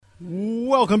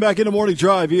Welcome back into Morning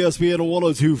Drive, ESPN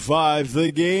 102.5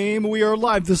 The Game. We are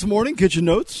live this morning, Kitchen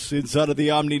Notes, inside of the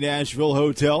Omni Nashville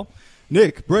Hotel.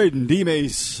 Nick, Braden,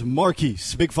 D-Mace,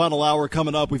 Marquise, big final hour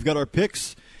coming up. We've got our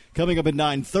picks coming up at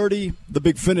 9:30, the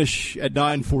big finish at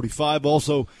 9:45.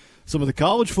 Also, some of the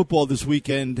college football this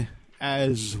weekend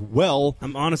as well.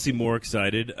 I'm honestly more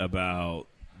excited about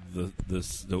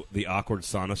the awkward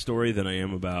sauna story than I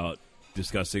am about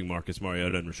discussing Marcus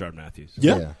Mariota and Rashard Matthews.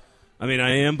 Yeah. I mean,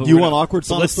 I am. But you want awkward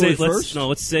sauna story first?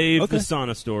 Let's save the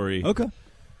sauna story. Okay.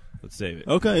 Let's save it.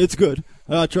 Okay, it's good.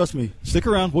 Trust me. Stick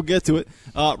around. We'll get to it.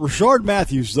 Rashard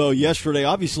Matthews, though, yesterday,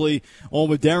 obviously, on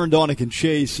with Darren Donick and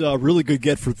Chase, really good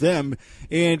get for them.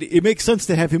 And it makes sense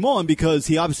to have him on because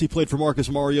he obviously played for Marcus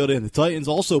Mariota and the Titans,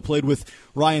 also played with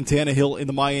Ryan Tannehill in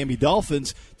the Miami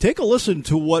Dolphins. Take a listen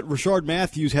to what Rashard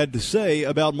Matthews had to say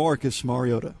about Marcus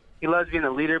Mariota. He loves being a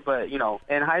leader, but, you know,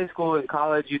 in high school and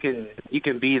college, you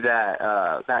can be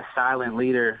that silent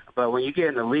leader. But when you get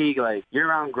in the league, like, you're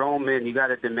around grown men. You got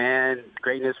to demand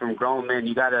greatness from grown men.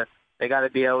 They got to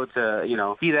be able to, you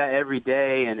know, see that every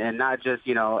day and not just,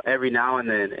 you know, every now and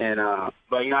then.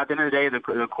 But, you know, at the end of the day,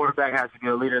 the quarterback has to be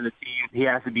a leader of the team. He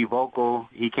has to be vocal.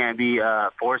 He can't be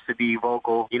forced to be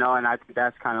vocal, you know, and I think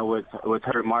that's kind of what's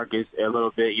hurt Marcus a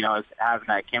little bit, you know, is having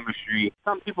that chemistry.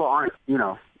 Some people aren't, you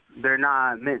know, they're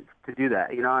not meant to do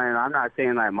that, you know, and I'm not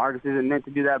saying, like, Marcus isn't meant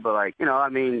to do that, but, like, you know, I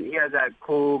mean, he has that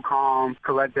cool, calm,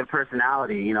 collective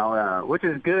personality, you know, which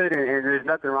is good, and there's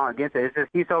nothing wrong against it. It's just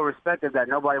he's so respected that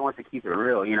nobody wants to keep it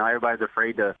real, you know, everybody's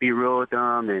afraid to be real with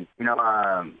him, and, you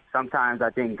know, sometimes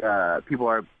I think people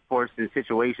are forced in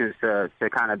situations to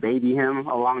kind of baby him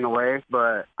along the way,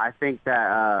 but I think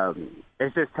that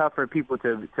it's just tough for people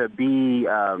to be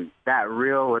that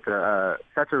real with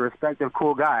such a respected,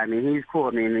 cool guy. I mean, he's cool.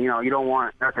 I mean, you know, you don't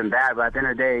want nothing bad, but at the end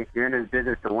of the day, you're in this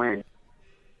business to win.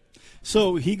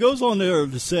 So he goes on there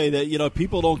to say that, you know,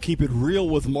 people don't keep it real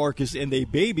with Marcus and they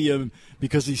baby him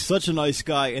because he's such a nice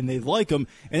guy and they like him.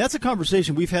 And that's a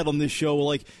conversation we've had on this show.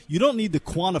 Like, you don't need to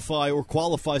quantify or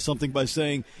qualify something by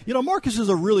saying, you know, Marcus is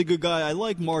a really good guy. I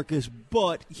like Marcus,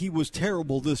 but he was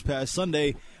terrible this past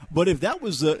Sunday. But if that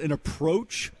was an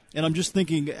approach, and I'm just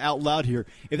thinking out loud here,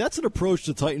 if that's an approach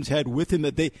the Titans had with him,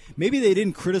 that maybe they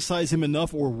didn't criticize him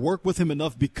enough or work with him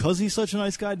enough because he's such a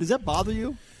nice guy, does that bother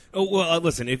you? Oh, well,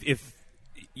 listen, if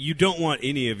you don't want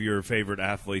any of your favorite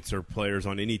athletes or players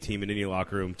on any team in any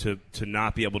locker room to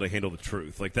not be able to handle the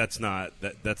truth, like that's not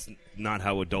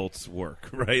how adults work,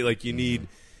 right? Like you need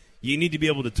to be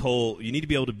able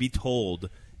to be told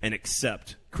and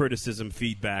accept criticism,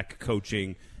 feedback,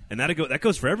 coaching, and that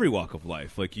goes for every walk of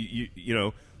life. Like you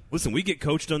know, listen, we get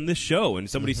coached on this show, and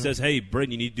somebody says, "Hey,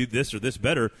 Braden, you need to do this or this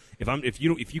better." If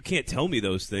you can't tell me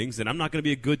those things, then I'm not going to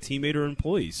be a good teammate or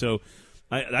employee. So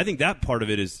I think that part of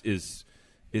it is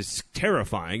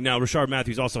terrifying. Now, Rashard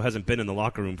Matthews also hasn't been in the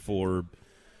locker room for,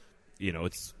 you know,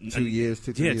 it's 2 years.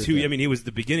 I mean, he was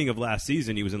the beginning of last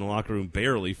season. He was in the locker room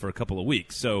barely for a couple of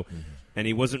weeks. So, and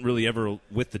he wasn't really ever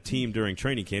with the team during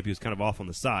training camp. He was kind of off on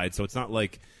the side. So it's not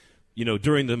like, you know,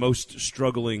 during the most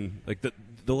struggling, like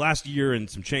the last year and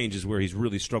some change is where he's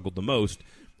really struggled the most.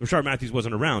 Rashard Matthews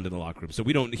wasn't around in the locker room, so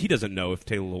he doesn't know if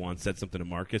Taylor Lewan said something to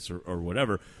Marcus or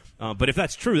whatever. But if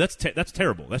that's true, that's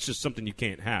terrible. That's just something you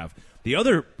can't have. The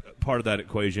other part of that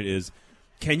equation is,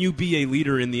 can you be a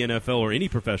leader in the NFL or any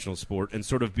professional sport and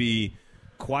sort of be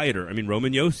quieter? I mean,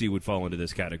 Roman Yossi would fall into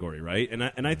this category, right?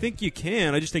 And I think you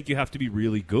can. I just think you have to be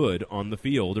really good on the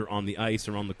field or on the ice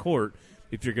or on the court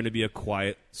if you're going to be a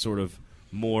quiet, sort of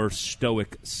more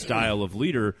stoic style of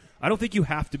leader. I don't think you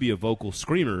have to be a vocal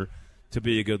screamer to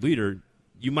be a good leader.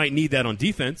 You might need that on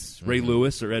defense, Ray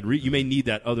Lewis or Ed Reed. You may need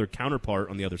that other counterpart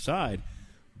on the other side,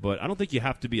 but I don't think you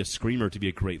have to be a screamer to be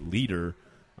a great leader.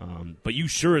 But you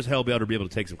sure as hell better be able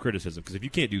to take some criticism, because if you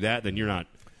can't do that, then you're not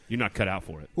cut out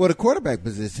for it. Well, the quarterback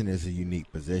position is a unique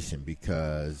position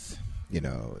because, you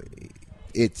know,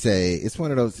 it's one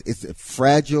of those, it's a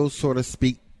fragile, sort of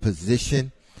speak,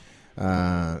 position.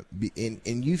 And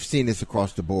you've seen this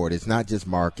across the board. It's not just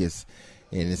Marcus.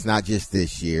 And it's not just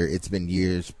this year. It's been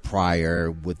years prior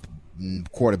with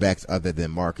quarterbacks other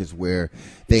than Marcus where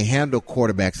they handle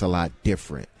quarterbacks a lot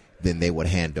different than they would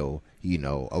handle, you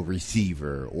know, a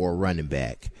receiver or a running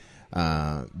back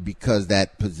because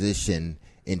that position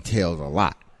entails a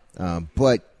lot.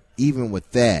 But even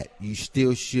with that, you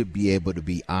still should be able to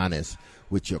be honest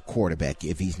with your quarterback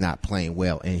if he's not playing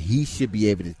well. And he should be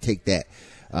able to take that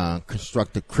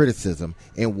constructive criticism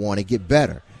and want to get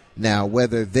better. Now,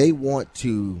 whether they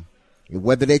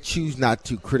choose not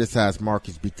to criticize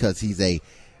Marcus because he's a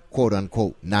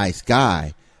quote-unquote nice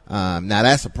guy, now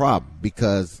that's a problem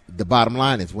because the bottom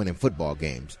line is winning football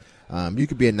games. You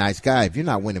could be a nice guy. If you're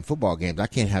not winning football games, I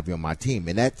can't have you on my team.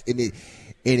 And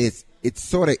it's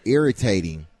sort of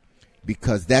irritating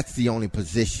because that's the only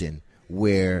position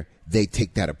where they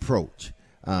take that approach.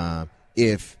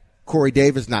 If Corey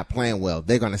Davis is not playing well,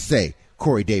 they're going to say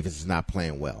Corey Davis is not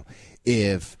playing well.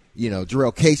 If,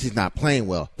 Jarrell Casey's not playing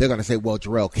well, they're going to say, well,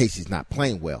 Jarrell Casey's not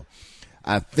playing well.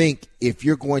 I think if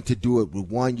you're going to do it with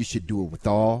one, you should do it with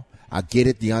all. I get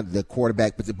it, the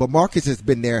quarterback, but Marcus has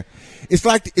been there.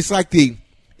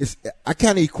 I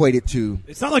kind of equate it to.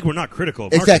 It's not like we're not critical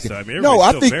of Marcus. Exactly. I mean, no,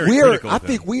 I think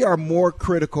think we are more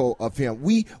critical of him.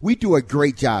 We do a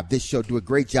great job. This show do a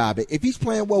great job. If he's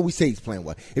playing well, we say he's playing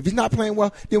well. If he's not playing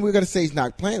well, then we're going to say he's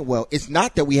not playing well. It's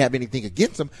not that we have anything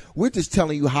against him. We're just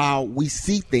telling you how we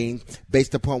see things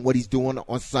based upon what he's doing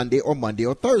on Sunday or Monday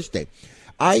or Thursday.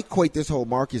 I equate this whole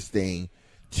Marcus thing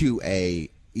to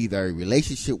either a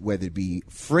relationship, whether it be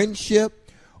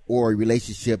friendship or a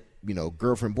relationship,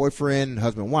 girlfriend, boyfriend,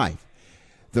 husband, wife.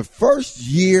 The first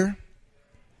year,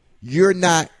 there's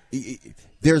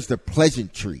the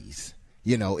pleasantries.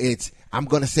 I'm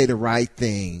going to say the right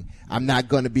thing. I'm not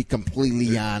going to be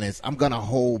completely honest. I'm going to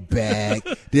hold back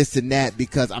this and that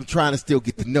because I'm trying to still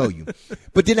get to know you.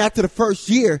 But then after the first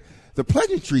year, the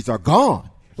pleasantries are gone.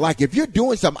 Like if you're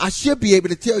doing something, I should be able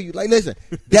to tell you, like, listen,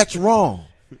 that's wrong.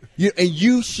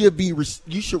 You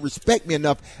should respect me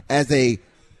enough as a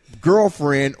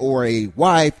girlfriend or a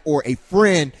wife or a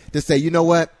friend to say, you know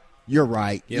what? You're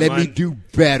right. Yeah, Let me do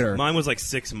better. Mine was like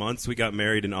 6 months. We got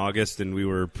married in August, and we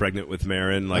were pregnant with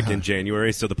Marin in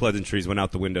January. So the pleasantries went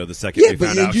out the window the second we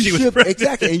found out she was pregnant.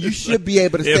 Exactly, and you should be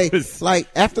able to say,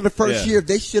 after the first year,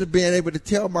 they should have been able to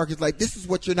tell Marcus, like, this is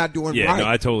what you're not doing right. Yeah, no,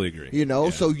 I totally agree.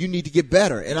 So you need to get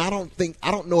better. And I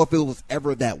don't know if it was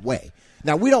ever that way.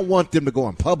 Now, we don't want them to go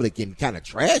in public and kind of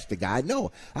trash the guy.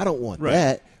 No, I don't want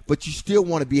that. But you still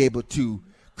want to be able to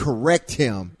correct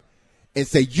him and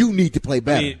say, you need to play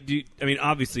better. I mean,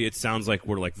 obviously, it sounds like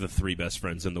we're like the three best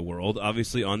friends in the world,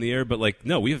 obviously, on the air. But, like,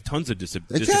 no, we have tons of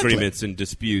disagreements and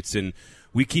disputes, and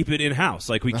we keep it in-house.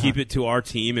 Like, we keep it to our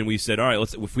team, and we said, all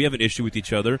right, if we have an issue with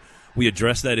each other, we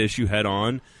address that issue head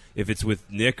on. If it's with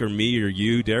Nick or me or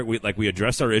you, Derek, we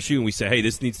address our issue, and we say, hey,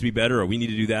 this needs to be better, or we need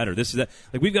to do that, or this is that.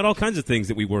 Like, we've got all kinds of things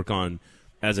that we work on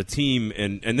as a team,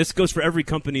 and this goes for every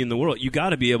company in the world. You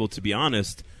got to be able to be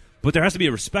honest, but there has to be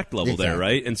a respect level there,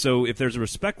 right? And so if there's a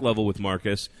respect level with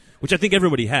Marcus, which I think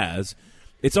everybody has,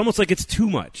 it's almost like it's too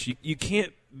much. You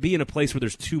can't be in a place where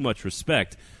there's too much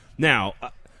respect. Now,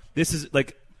 this is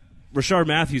like Rashard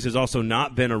Matthews has also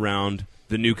not been around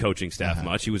the new coaching staff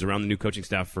much. He was around the new coaching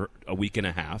staff for a week and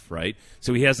a half, right?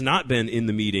 So he has not been in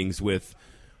the meetings with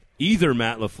either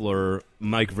Matt LaFleur,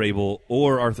 Mike Vrabel,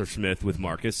 or Arthur Smith with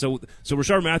Marcus. So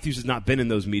Rashard Matthews has not been in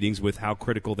those meetings with how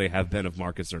critical they have been of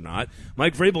Marcus or not.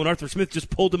 Mike Vrabel and Arthur Smith just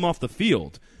pulled him off the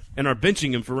field and are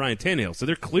benching him for Ryan Tannehill. So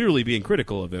they're clearly being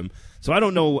critical of him. So I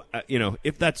don't know,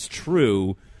 if that's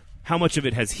true, how much of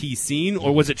it has he seen,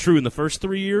 or was it true in the first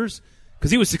 3 years?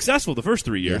 Because he was successful the first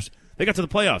 3 years. Yeah. They got to the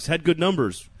playoffs, had good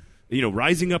numbers.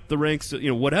 Rising up the ranks,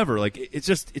 whatever. Like it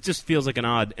just feels like an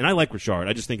odd. And I like Rashard.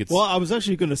 I just think it's. Well, I was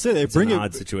actually going to say that it's an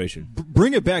odd situation.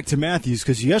 Bring it back to Matthews,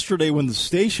 because yesterday when the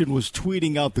station was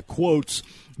tweeting out the quotes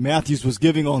Matthews was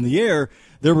giving on the air,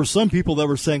 there were some people that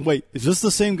were saying, "Wait, is this the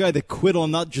same guy that quit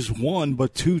on not just one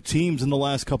but two teams in the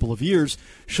last couple of years?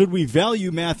 Should we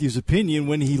value Matthews' opinion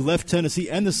when he left Tennessee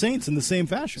and the Saints in the same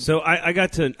fashion?" So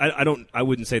I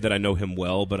wouldn't say that I know him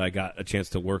well, but I got a chance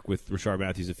to work with Rashard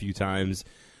Matthews a few times.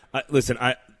 Listen,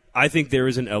 I think there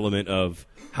is an element of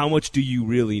how much do you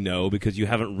really know, because you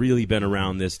haven't really been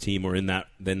around this team or in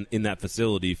that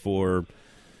facility for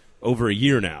over a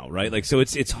year now, right? Like, so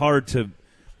it's hard to.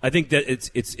 I think that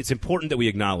it's important that we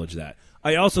acknowledge that.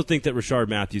 I also think that Rashard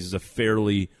Matthews is a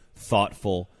fairly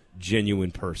thoughtful,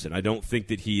 genuine person. I don't think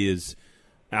that he is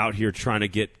out here trying to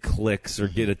get clicks or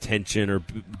get attention or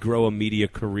grow a media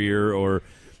career or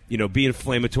be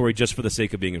inflammatory just for the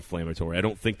sake of being inflammatory. I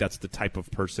don't think that's the type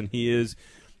of person he is,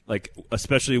 like,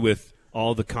 especially with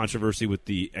all the controversy with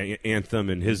the anthem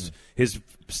and his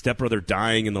stepbrother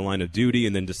dying in the line of duty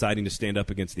and then deciding to stand up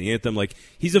against the anthem. Like,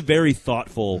 he's a very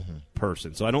thoughtful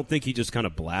person. So I don't think he just kind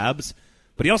of blabs,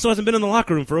 but he also hasn't been in the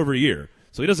locker room for over a year.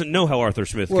 So he doesn't know how Arthur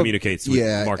Smith communicates with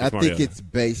Marcus Mariota. I think it's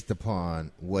based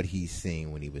upon what he's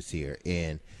seen when he was here.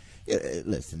 And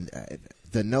listen,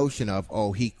 the notion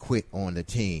of, he quit on the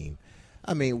team.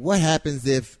 I mean, what happens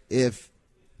if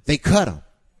they cut him?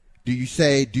 Do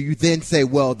you then say,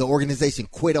 well, the organization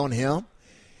quit on him?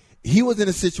 He was in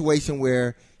a situation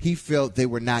where he felt they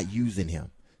were not using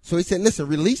him. So he said, listen,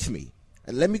 release me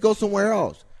and let me go somewhere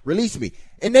else. Release me.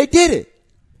 And they did it.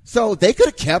 So they could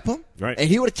have kept him, Right. and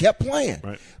he would have kept playing.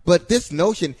 Right. But this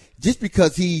notion, just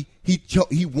because he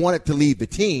wanted to leave the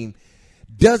team,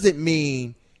 doesn't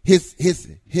mean his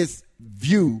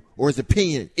view or his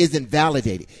opinion isn't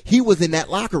validated. He was in that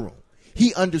locker room.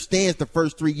 He understands the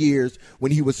first 3 years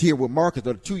when he was here with Marcus,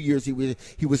 or the 2 years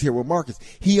he was here with Marcus.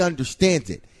 He understands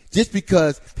it. Just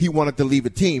because he wanted to leave a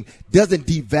team doesn't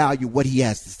devalue what he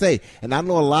has to say. And I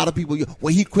know a lot of people,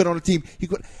 when he quit on the team, he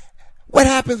quit. What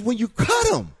happens when you cut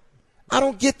him? I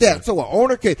don't get that. So a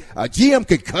GM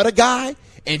could cut a guy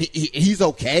and he's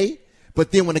okay.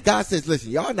 But then when the guy says,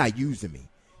 listen, y'all not using me,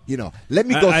 let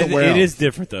me go somewhere else. It is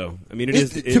different, though. I mean,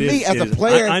 to me, as a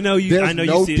player, I know you. There's I know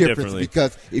no you see it difference differently.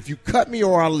 because if you cut me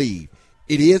or I leave,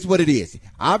 it is what it is.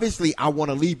 Obviously, I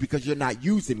want to leave because you're not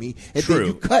using me, and True. then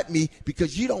you cut me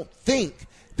because you don't think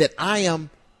that I am,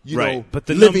 Right. But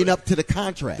the living up to the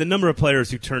contract. The number of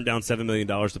players who turned down $7 million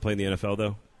to play in the NFL,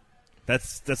 though,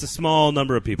 that's a small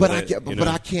number of people. But I can't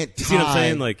tie. You see what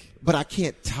I'm saying? But I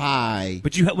can't tie.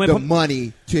 But the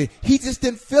money to. He just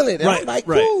didn't feel it. And Right, I'm like,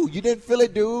 right. ooh, you didn't feel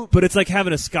it, dude. But it's like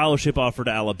having a scholarship offer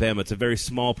to Alabama. It's a very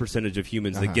small percentage of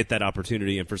humans that get that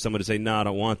opportunity, and for someone to say, "No, I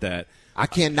don't want that," I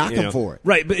can't knock him for it.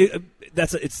 Right, but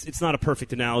it's not a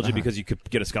perfect analogy because you could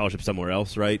get a scholarship somewhere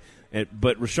else, right?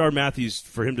 But Rashard Matthews,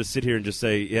 for him to sit here and just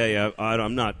say, "Yeah, I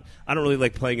don't really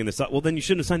like playing in this," well, then you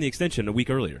shouldn't have signed the extension a week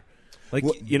earlier. They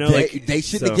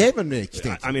shouldn't have given him the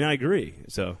extension. I mean, I agree.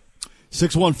 So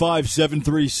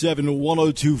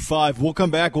 615-737-1025. We'll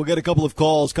come back. We'll get a couple of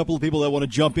calls, a couple of people that want to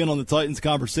jump in on the Titans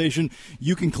conversation.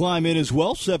 You can climb in as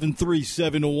well,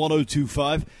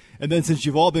 737-1025. And then since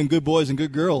you've all been good boys and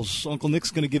good girls, Uncle Nick's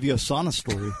going to give you a sauna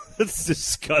story. That's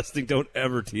disgusting. Don't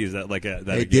ever tease that like that.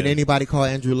 Hey, again. did anybody call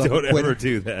Andrew Luck Don't a quitter? ever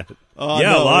do that.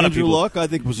 Yeah, a lot of Andrew people. Luck, I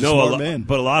think, was a smart man.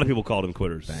 But a lot of people called him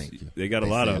quitters. Thank you. They got a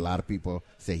lot of people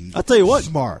say he's I'll tell you what,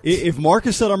 smart. If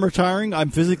Marcus said I'm retiring, I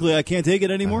can't take it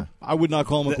anymore, I would not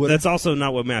call him a quitter. That's also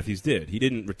not what Matthews did. He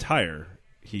didn't retire.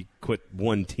 He quit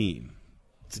one team.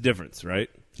 It's a difference,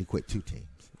 right? He quit 2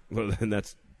 teams. Well, then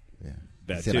that's bad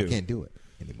he said, too. I can't do it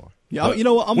anymore. Yeah, But you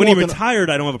know what? when he retired,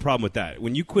 I don't have a problem with that.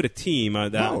 When you quit a team,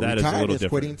 that is a little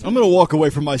different. I'm going to walk away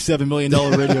from my $7 million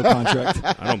radio contract.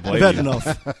 I don't blame I've had you. enough.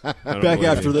 I don't Back blame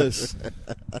after you. this.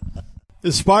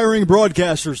 Aspiring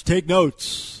broadcasters, take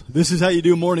notes. This is how you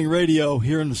do morning radio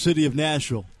here in the city of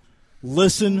Nashville.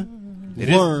 Listen,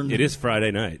 learn, It is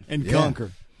Friday night. and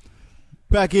conquer.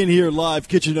 Back in here live,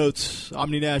 Kitchen Notes,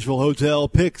 Omni Nashville Hotel,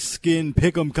 Pigskin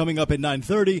Pick'em coming up at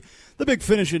 9:30. The big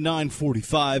finish at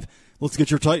 9:45. Let's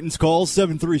get your Titans calls,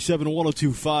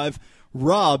 737-1025.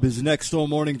 Rob is next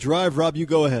on Morning Drive. Rob, you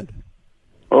go ahead.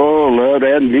 Oh, love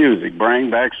that music.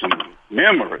 Bring back some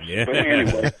memories. Yeah. But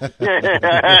anyway.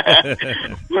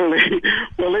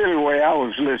 well, anyway, I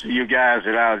was listening to you guys,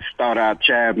 and I thought I'd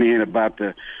chime in about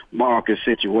the Marcus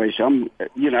situation.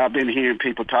 I've been hearing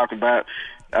people talk about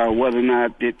whether or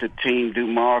not did the team do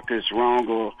Marcus wrong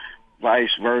or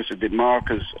vice versa. Did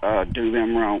Marcus do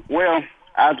them wrong? Well,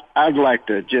 I'd like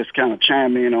to just kind of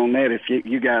chime in on that if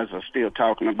you guys are still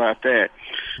talking about that.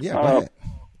 Yeah, go ahead.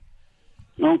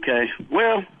 Okay.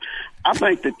 Well, I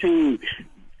think the team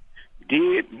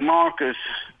did Marcus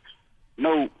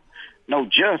no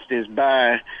justice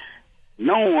by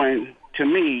knowing, to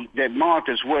me, that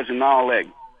Marcus wasn't all that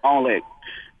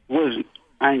wasn't,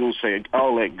 I ain't gonna say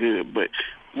all that good, but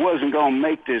wasn't gonna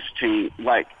make this team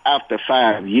like after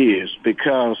 5 years,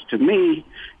 because to me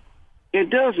it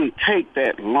doesn't take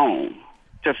that long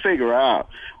to figure out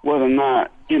whether or not,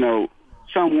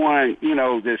 someone,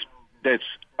 that's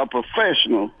a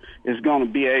professional is going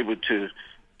to be able to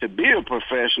be a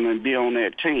professional and be on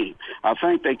that team. I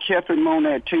think they kept him on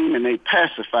that team and they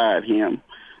pacified him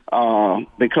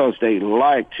because they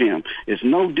liked him. It's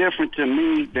no different to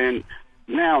me than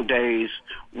nowadays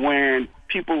when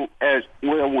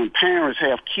when parents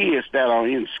have kids that are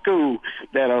in school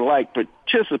that are like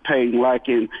participating like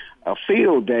in a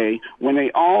field day, when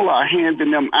they all are handing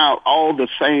them out all the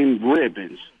same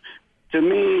ribbons. To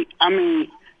me, I mean,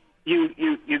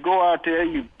 you go out there,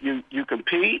 you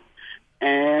compete,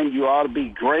 and you ought to be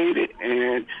graded,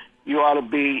 and you ought to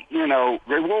be,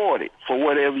 rewarded for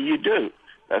whatever you do.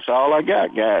 That's all I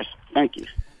got, guys. Thank you.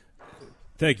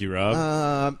 Thank you,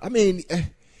 Rob. I mean,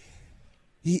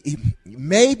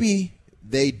 maybe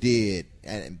they did,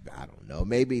 and I don't know,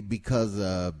 maybe because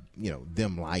of,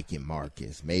 them liking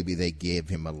Marcus, maybe they give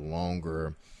him a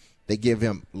longer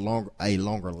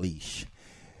leash.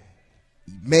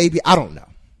 Maybe, I don't know.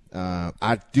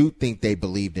 I do think they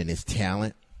believed in his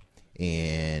talent,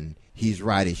 and he's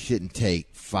right. It shouldn't take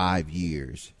 5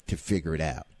 years to figure it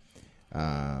out.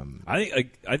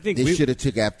 I think this should have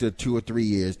took after 2 or 3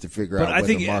 years to figure out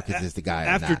whether Marcus is the guy or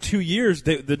not. After 2 years,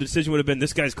 the decision would have been,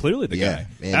 this guy's clearly the guy.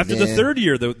 And after the third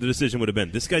year, the decision would have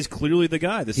been, this guy's clearly the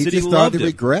guy. The he city just loved started to him.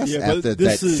 regress after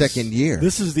that second year.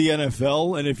 This is the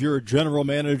NFL, and if you're a general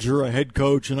manager, a head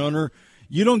coach, an owner,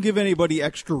 you don't give anybody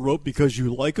extra rope because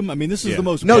you like them. I mean, this is the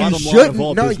most bottom line of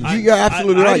all business. You're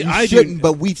absolutely right. You shouldn't,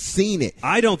 but we've seen it.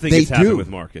 I don't think it's happened with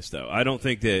Marcus, though. I don't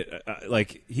think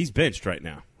that, he's benched right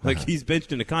now. He's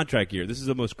benched in a contract year. This is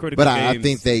the most critical But game. I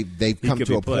think they've come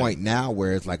to a point now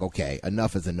where it's like, okay,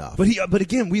 enough is enough. But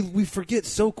again, we forget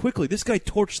so quickly. This guy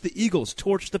torched the Eagles,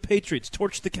 torched the Patriots,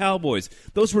 torched the Cowboys.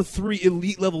 Those were 3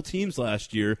 elite-level teams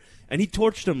last year, and he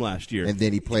torched them last year. And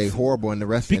then he played horrible in the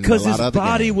rest because in a lot his of other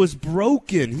body games. was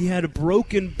broken. He had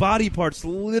broken body parts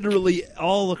literally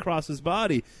all across his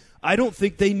body. I don't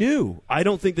think they knew. I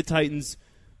don't think the Titans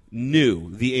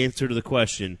knew the answer to the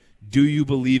question, do you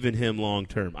believe in him long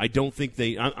term? I don't think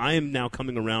they – I am now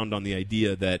coming around on the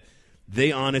idea that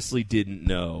they honestly didn't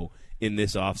know in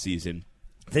this offseason.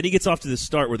 Then he gets off to this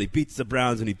start where they beats the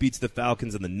Browns and he beats the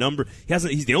Falcons, and the number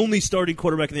he's the only starting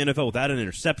quarterback in the NFL without an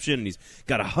interception, and he's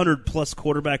got 100+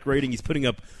 quarterback rating. He's putting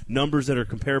up numbers that are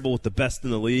comparable with the best in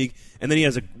the league, and then he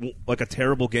has a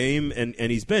terrible game and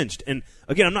he's benched. And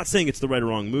again, I'm not saying it's the right or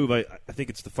wrong move. I think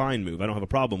it's the fine move. I don't have a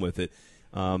problem with it.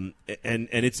 And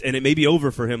it may be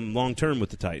over for him long term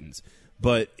with the Titans,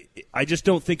 but I just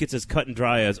don't think it's as cut and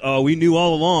dry as, oh, we knew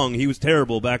all along he was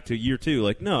terrible back to year 2.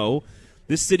 Like, no,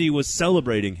 this city was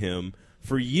celebrating him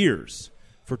for years,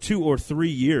 for 2 or 3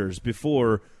 years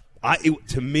before.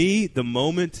 To me, the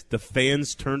moment the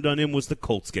fans turned on him was the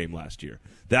Colts game last year.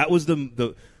 That was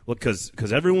because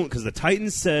the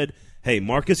Titans said, hey,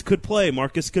 Marcus could play.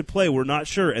 We're not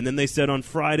sure. And then they said on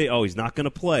Friday, oh, he's not going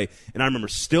to play. And I remember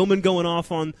Stillman going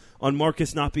off on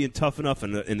Marcus not being tough enough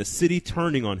and the city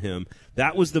turning on him.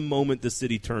 That was the moment the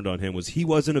city turned on him, was he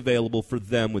wasn't available for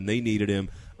them when they needed him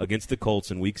against the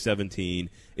Colts in Week 17.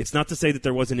 It's not to say that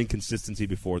there wasn't inconsistency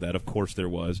before that. Of course there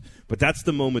was. But that's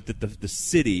the moment that the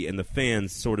city and the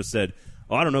fans sort of said,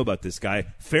 oh, I don't know about this guy.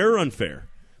 Fair or unfair?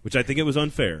 Which I think it was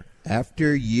unfair.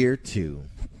 After year 2,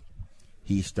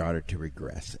 he started to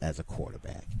regress as a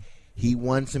quarterback. He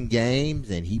won some games,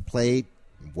 and he played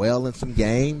well in some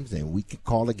games, and we could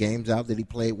call the games out that he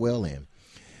played well in.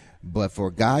 But for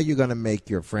a guy you're going to make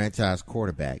your franchise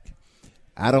quarterback,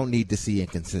 I don't need to see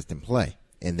inconsistent play.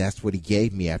 And that's what he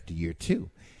gave me after year 2.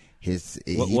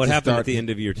 What happened at the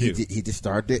end of year 2? He just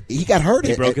started. He got hurt.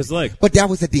 He broke his leg. But that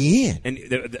was at the end. And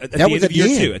at the end of year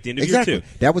 2. At the end of year 2.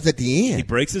 That was at the end. He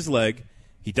breaks his leg.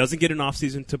 He doesn't get an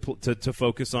offseason to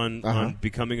focus on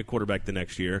becoming a quarterback the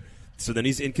next year. So then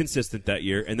he's inconsistent that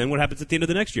year. And then what happens at the end of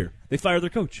the next year? They fire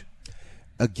their coach.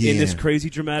 Again. In this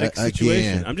crazy, dramatic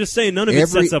situation. I'm just saying none of it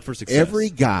sets up for success. Every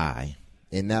guy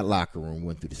in that locker room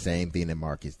went through the same thing that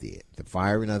Marcus did. The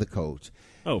firing of the coach.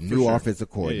 New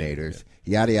offensive coordinators.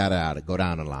 Yada, yada, yada. Go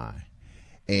down the line.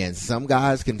 And some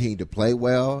guys continue to play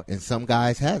well, and some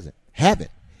guys haven't.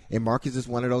 And Marcus is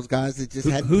one of those guys that just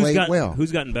hadn't played well.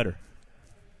 Who's gotten better?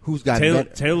 Who's gotten better?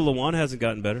 Taylor Lewan hasn't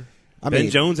gotten better.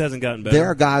 Ben Jones hasn't gotten better. There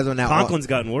are guys on that. Conklin's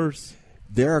gotten worse.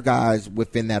 There are guys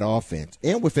within that offense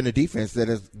and within the defense that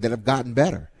have gotten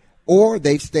better, or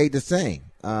they've stayed the same.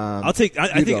 I think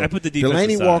I put the defense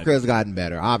Delanie aside. Walker has gotten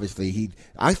better. Obviously,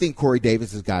 I think Corey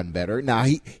Davis has gotten better. Now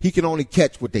he can only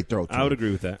catch what they throw to him. I would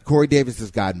agree with that. Corey Davis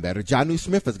has gotten better. Jonnu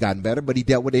Smith has gotten better, but he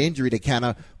dealt with an injury that kind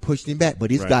of pushed him back.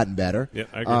 But he's gotten better. Yeah,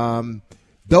 I agree.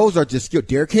 Those are just skilled.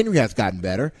 Derrick Henry has gotten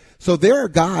better. So there are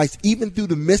guys, even through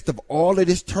the midst of all of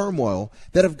this turmoil,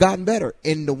 that have gotten better.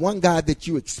 And the one guy that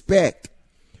you expect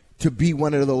to be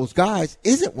one of those guys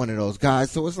isn't one of those guys.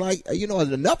 So it's like,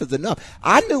 enough is enough.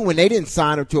 I knew when they didn't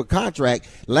sign him to a contract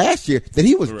last year that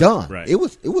he was done. Right. It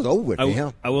was over for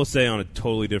him. I will say on a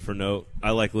totally different note,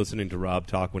 I like listening to Rob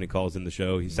talk when he calls in the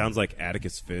show. He sounds like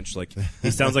Atticus Finch. Like he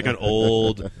sounds like an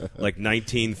old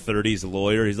 1930s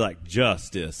lawyer. He's like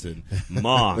Justice and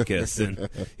Marcus, and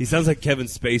he sounds like Kevin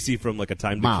Spacey from like A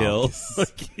Time to Kill.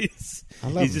 I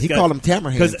love him. He called him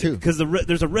Tammerhand too. Because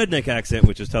there's a redneck accent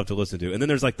which is tough to listen to, and then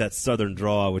there's like that southern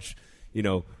drawl which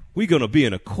we're gonna be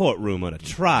in a courtroom on a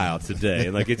trial today.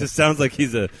 And like it just sounds like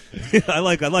he's I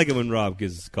like it when Rob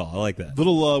gives his call. I like that.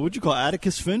 Little what'd you call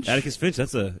Atticus Finch? Atticus Finch,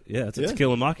 that's a To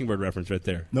Kill a Mockingbird reference right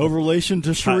there. No relation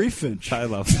to Sharif Finch. High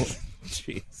level.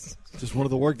 Jeez. Just wanted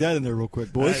to work that in there real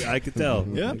quick, boys. I could tell.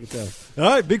 Yeah. I could tell. All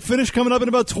right, big finish coming up in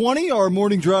about 20. Our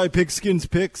morning drive Pigskins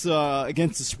picks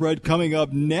against the spread coming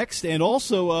up next. And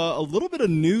also a little bit of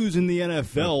news in the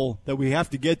NFL that we have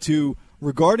to get to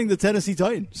regarding the Tennessee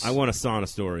Titans. I want a sauna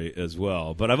story as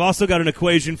well. But I've also got an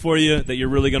equation for you that you're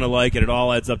really going to like, and it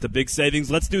all adds up to big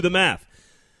savings. Let's do the math.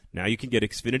 Now you can get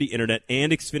Xfinity Internet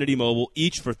and Xfinity Mobile,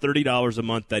 each for $30 a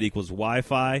month. That equals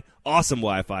Wi-Fi, awesome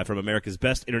Wi-Fi from America's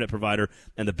best internet provider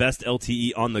and the best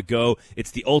LTE on the go.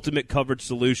 It's the ultimate coverage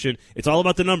solution. It's all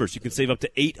about the numbers. You can save up to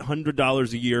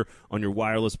 $800 a year on your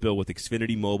wireless bill with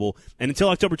Xfinity Mobile. And until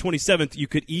October 27th, you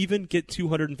could even get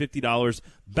 $250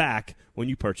 back when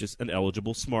you purchase an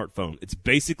eligible smartphone. It's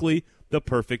basically the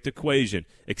perfect equation.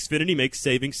 Xfinity makes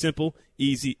saving simple,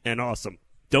 easy, and awesome.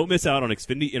 Don't miss out on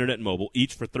Xfinity Internet and Mobile,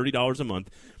 each for $30 a month.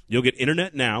 You'll get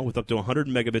Internet now with up to 100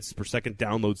 megabits per second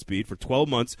download speed for 12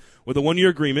 months with a 1-year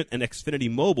agreement, and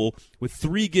Xfinity Mobile with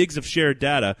 3 gigs of shared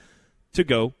data to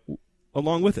go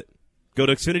along with it. Go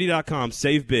to Xfinity.com,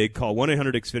 save big, call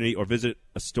 1-800-XFINITY, or visit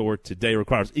a store today. It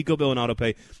requires EcoBill and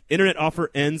AutoPay. Internet offer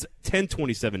ends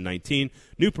 10/27/19.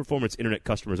 New performance Internet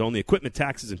customers only. Equipment,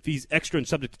 taxes, and fees extra and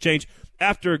subject to change.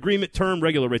 After agreement term,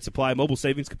 regular rate supply. Mobile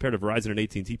savings compared to Verizon and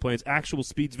AT&T plans. Actual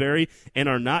speeds vary and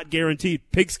are not guaranteed.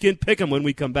 Pigskin pick 'em when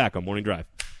we come back on Morning Drive.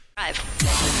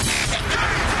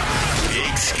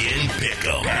 Pigskin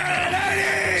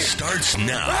Pick'em starts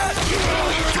now.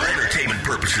 For entertainment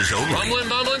purposes only. Rumbling,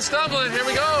 bumbling, stumbling. Here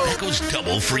we go. That goes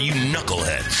double for you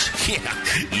knuckleheads. Yeah,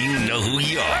 you know who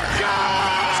you are.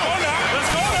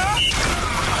 Let's go now.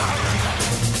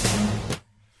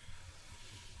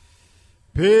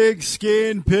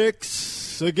 Pigskin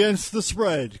picks against the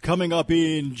spread coming up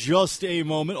in just a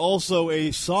moment. Also a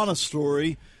sauna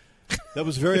story that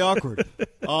was very awkward.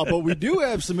 But we do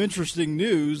have some interesting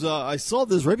news. I saw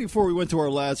this right before we went to our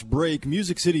last break.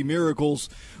 Music City Miracles,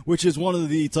 which is one of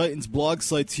the Titans blog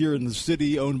sites here in the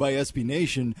city owned by SB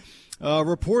Nation,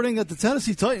 reporting that the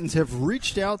Tennessee Titans have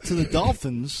reached out to the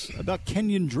Dolphins about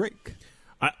Kenyon Drake.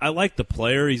 I like the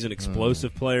player. He's an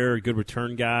explosive player, good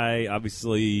return guy.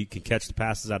 Obviously, can catch the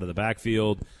passes out of the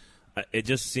backfield. It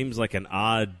just seems like an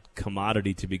odd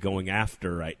commodity to be going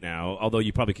after right now, although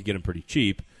you probably could get him pretty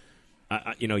cheap.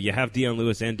 You have Deion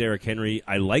Lewis and Derrick Henry.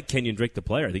 I like Kenyon Drake, the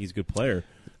player. I think he's a good player.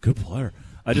 Good player.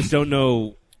 I just don't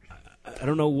know. I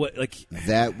don't know what, like.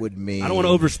 That would mean. I don't want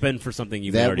to overspend for something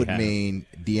you already have. That would mean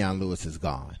Deion Lewis is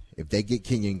gone. If they get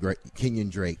Kenyon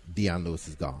Drake, Deion Lewis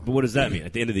is gone. But what does that mean?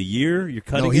 At the end of the year, you're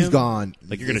cutting him? No, he's gone.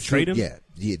 Like you're going to trade him?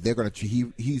 Yeah, they're going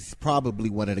to. He's probably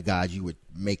one of the guys you would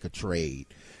make a trade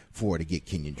for to get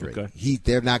Kenyon Drake. Okay.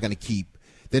 They're not going to keep.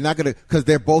 They're not going to, because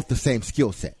they're both the same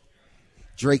skill set.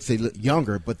 Drake's a little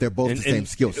younger, but they're both the same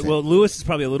skill set. Well, Lewis is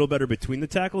probably a little better between the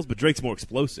tackles, but Drake's more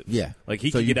explosive. Yeah, like he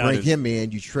so can you get out. Bring him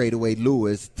in, you trade away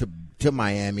Lewis to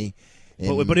Miami.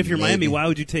 But if you're Miami, why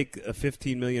would you take a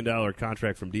 $15 million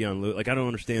contract from Deion Lewis? Like, I don't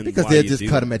understand. Because why they'll you just do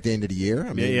cut that. him at the end of the year.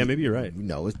 I mean, yeah, maybe you're right.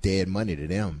 It's dead money to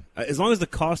them. As long as the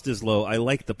cost is low, I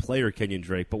like the player Kenyon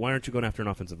Drake. But why aren't you going after an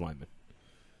offensive lineman?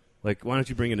 Like, why don't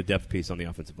you bring in a depth piece on the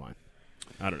offensive line?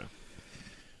 I don't know.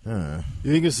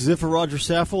 You think this is it for Roger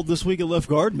Saffold this week at left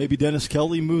guard? Maybe Dennis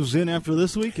Kelly moves in after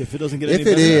this week if it doesn't get any If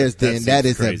better? it is, then that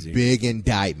is crazy. a big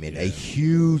indictment, a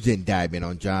huge indictment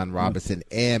on John Robinson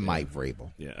and Mike Vrabel.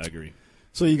 Yeah, I agree.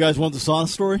 So you guys want the sauna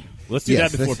story? Let's do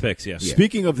Yes, that before let's- picks, yeah. Yeah.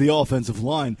 Speaking of the offensive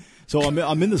line, so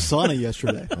I'm in the sauna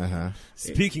yesterday.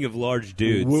 Speaking of large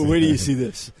dudes. Where do you see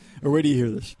this? Or where do you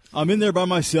hear this? I'm in there by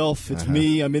myself. It's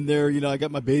me. I'm in there. I got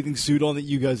my bathing suit on that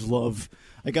you guys love.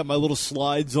 I got my little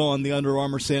slides on, the Under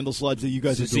Armour sandal slides that you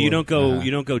guys adore. So you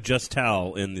don't go just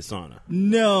towel in the sauna.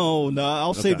 No,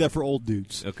 I'll save Okay. that for old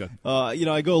dudes. Okay.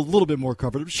 I go a little bit more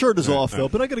covered. Shirt is off, though,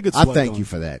 but I got a good I sweat thank going. you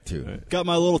for that, too. Got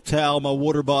my little towel, my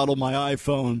water bottle, my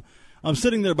iPhone. I'm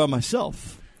sitting there by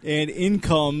myself, and in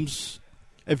comes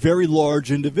a very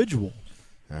large individual.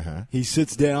 He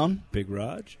sits down. Big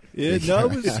Raj?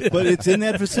 But it's in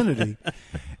that vicinity.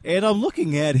 And I'm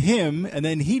looking at him, and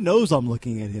then he knows I'm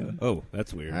looking at him. Oh,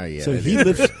 that's weird. Oh, yeah, So that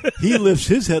he is. lifts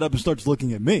his head up and starts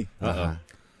looking at me. Uh-oh.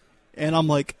 And I'm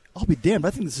like, I'll be damned. I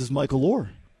think this is Michael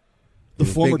Orr. The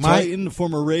Is former Big Mike? Titan, the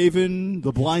former Raven,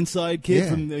 the blindside kid Yeah.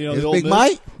 from Is the old Big Miss.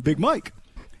 Mike? Big Mike.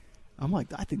 I'm like,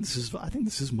 I think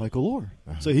this is Michael Orr.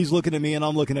 So he's looking at me and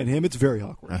I'm looking at him. It's very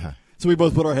awkward. So we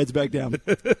both put our heads back down.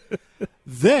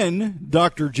 Then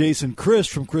Dr. Jason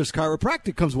Christ from Chris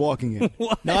Chiropractic comes walking in.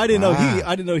 Now I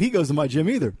didn't know he goes to my gym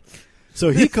either. So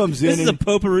he comes in. This is a and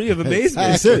potpourri of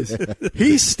amazement. this is.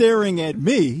 He's staring at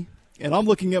me, and I'm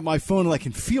looking at my phone, and I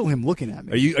can feel him looking at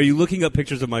me. Are you looking up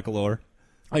pictures of Michael Orr?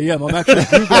 I am. I'm actually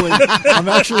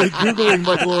Googling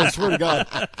Michael Orr, I swear to God.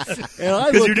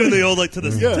 Because you're doing the old, like, tilt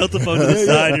the phone to the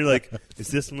side, and you're like, is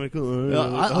this Michael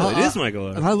Orr? It is Michael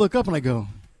Orr. And I look up and I go,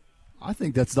 I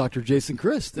think that's Dr. Jason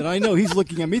Christ. And I know he's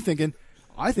looking at me thinking,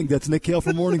 I think that's Nick Hale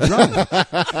from Morning Drive.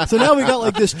 So now we got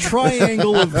like this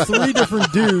triangle of three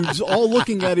different dudes all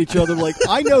looking at each other like,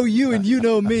 I know you and you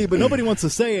know me, but nobody wants to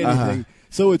say anything.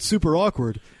 So it's super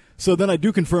awkward. So then I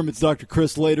do confirm it's Dr.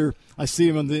 Chris later. I see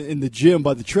him in the gym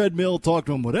by the treadmill, talk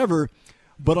to him, whatever.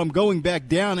 But I'm going back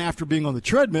down after being on the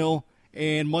treadmill,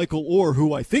 and Michael Orr,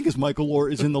 who I think is Michael Orr,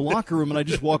 is in the locker room, and I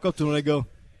just walk up to him and I go,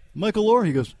 Michael Orr?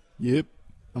 He goes, yep.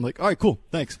 I'm like, all right, cool,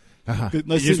 thanks. Good,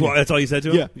 nice You just that's all you said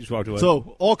to him? Yeah. You just walked away.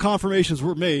 So all confirmations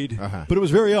were made, but it was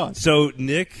very odd. So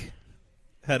Nick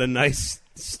had a nice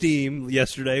steam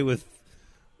yesterday with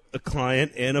a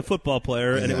client and a football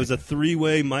player, and it was a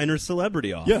three-way minor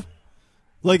celebrity off. Yeah.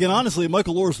 Like, and honestly,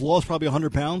 Michael Orr's lost probably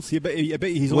 100 pounds. I bet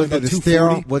he's only about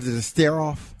 240. Was it a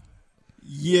stare-off?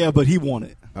 Yeah, but he won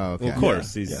it. Oh, okay. Well, of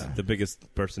course. He's the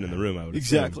biggest person in the room, I would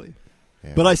assume. Exactly.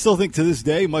 Yeah. But I still think to this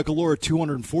day, Michael Orr at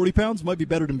 240 pounds might be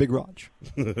better than Big Raj.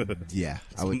 Yeah,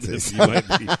 I would say so. You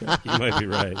might be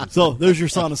right. So there's your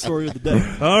sauna story of the day.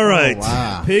 All right. Oh,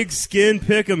 wow. Pigskin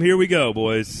Pick'em. Here we go,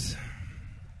 boys.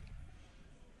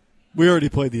 We already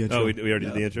played the intro. Oh, we already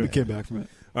did the intro? We came back from it.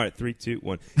 All right, 3, 2,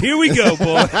 1. Here we go,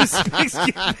 boys.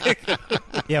 Pigskin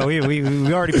Pick'em. Yeah, we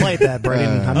already played that,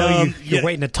 Braden. I know you're yeah.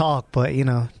 waiting to talk, but,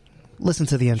 listen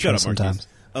to the intro Shut up, sometimes.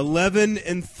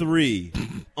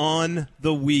 11-3 on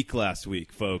the week last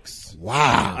week, folks.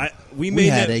 Wow. We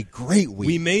had a great week.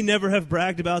 We may never have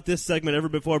bragged about this segment ever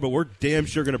before, but we're damn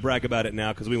sure going to brag about it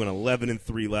now because we went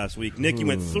 11-3 last week. Nick, you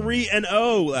went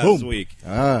 3-0 last week.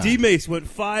 D-Mace went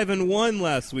 5-1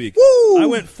 last week. Woo! I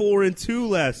went 4-2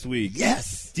 last week.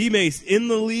 Yes. D-Mace in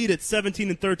the lead at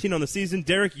 17-13 on the season.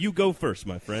 Derek, you go first,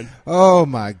 my friend. Oh,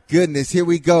 my goodness. Here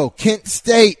we go. Kent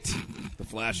State The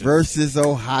Flashes versus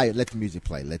Ohio. Let the music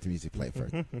play. Let the music play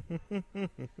first.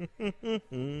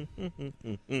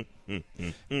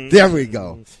 There we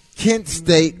go. Kent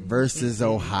State versus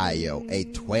Ohio, a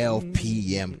 12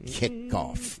 p.m.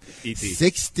 kickoff. ET.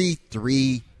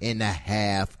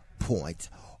 63.5 points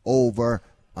over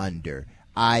under.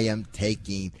 I am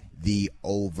taking the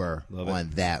over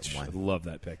on that one. I love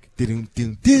that pick.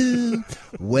 Doo-doo-doo-doo.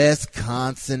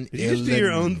 Wisconsin, Did you just do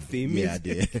your own theme Yeah, I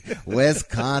music? did.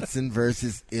 Wisconsin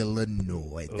versus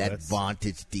Illinois. That that's-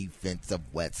 vantage defense of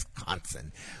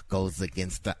Wisconsin goes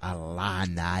against the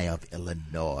Illini of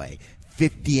Illinois.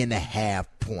 50.5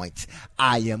 points.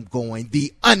 I am going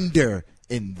the under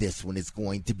in this one. It's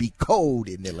going to be cold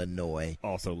in Illinois.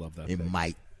 Also love that It pick.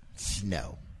 might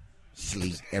snow,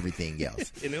 sleet, everything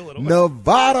else. In Illinois.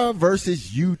 Nevada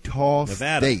versus Utah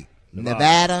Nevada. State.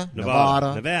 Nevada.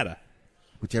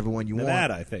 Whichever one you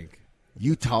Nevada, want. I think.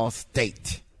 Utah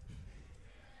State.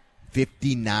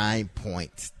 59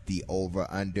 points, the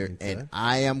over-under. Okay. And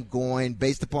I am going,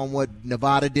 based upon what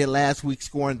Nevada did last week,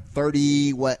 scoring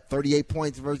 38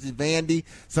 points versus Vandy,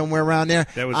 somewhere around there.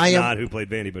 That was not who played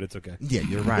Vandy, but it's okay. Yeah,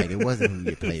 you're right. It wasn't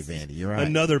who played Vandy. You're right.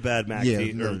 Another bad MAC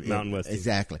team, or Mountain West team.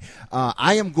 Exactly.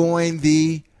 I am going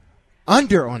the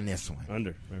under on this one.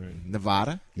 Under. All right.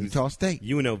 Nevada, Utah State.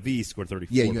 UNLV scored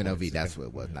 34 Yeah, points. UNLV. That's what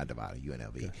it was, not Nevada.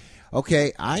 UNLV.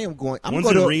 Okay, I am going. One's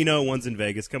in Reno, one's in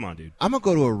Vegas. Come on, dude. I'm going to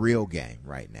go to a real game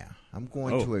right now. I'm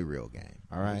going to a real game,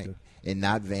 all right? Okay. And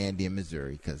not Vandy in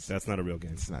Missouri because that's not a real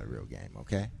game. It's not a real game,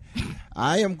 okay?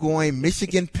 I am going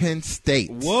Michigan-Penn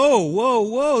State.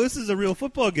 Whoa. This is a real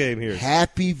football game here.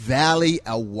 Happy Valley,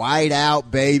 a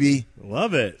whiteout, baby.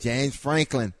 Love it. James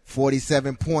Franklin,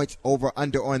 47 points over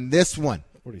under on this one.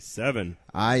 47.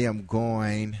 I'm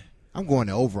going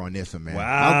the over on this one, man.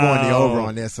 Wow. I'm going the over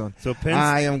on this one. So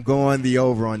I am going the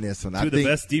over on this one. Two of the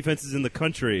best defenses in the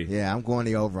country. Yeah, I'm going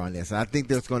the over on this. I think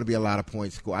there's going to be a lot of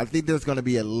points scored. I think there's going to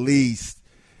be at least,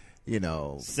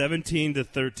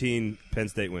 17-13 Penn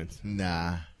State wins.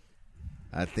 Nah.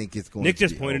 I think it's going Nick to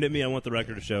just pointed over. at me. I want the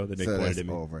record to show that Nick pointed at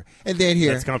me. Over. And then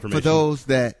here, that's confirmation. for those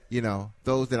that I'm going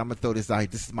to throw this out,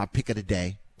 this is my pick of the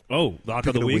day. Oh, lock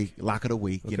of the week? Lock of the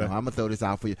week. Okay. I'm going to throw this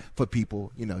out for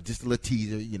people, just a little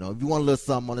teaser. If you want a little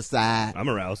something on the side. I'm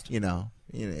aroused.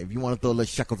 If you want to throw a little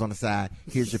shekels on the side,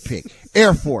 here's your pick.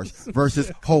 Air Force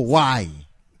versus Hawaii.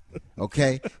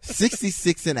 Okay?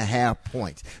 66.5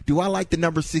 points. Do I like the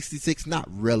number 66? Not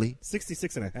really.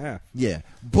 66.5. Yeah.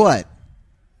 But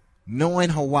knowing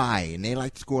Hawaii, and they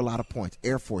like to score a lot of points,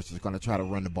 Air Force is going to try to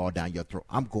run the ball down your throat.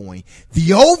 I'm going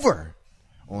the over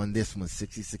on this one,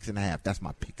 66.5. That's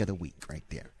my pick of the week right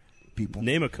there. People.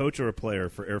 Name a coach or a player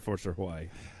for Air Force or Hawaii.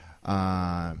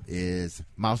 Is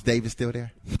Mouse Davis still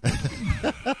there?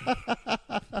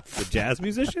 The jazz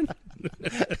musician?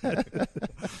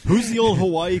 Who's the old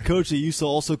Hawaii coach that used to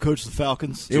also coach the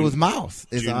Falcons? It was Mouse.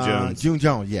 It's, June Jones. June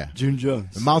Jones, yeah. June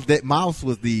Jones. Mouse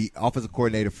was the offensive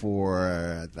coordinator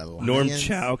for the Lions. Norm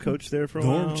Chow coached there for a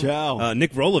while. Norm Chow.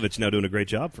 Nick Rolovich now doing a great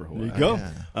job for Hawaii. There you go.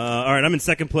 All right, I'm in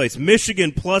second place.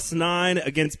 Michigan +9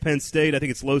 against Penn State. I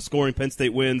think it's low scoring. Penn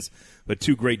State wins, but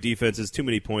two great defenses, too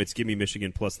many points. Give me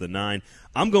Michigan plus the 9.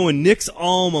 I'm going Nick's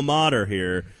alma mater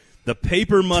here. The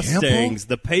Paper Mustangs.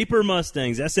 The Paper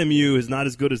Mustangs. SMU is not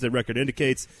as good as their record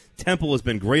indicates. Temple has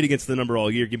been great against the number all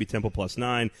year. Give me Temple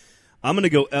 +9. I'm going to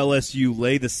go LSU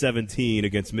lay the 17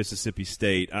 against Mississippi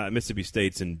State. Mississippi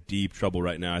State's in deep trouble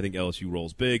right now. I think LSU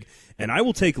rolls big. And I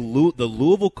will take the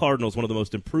Louisville Cardinals, one of the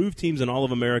most improved teams in all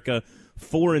of America,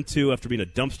 4-2 after being a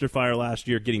dumpster fire last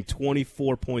year, getting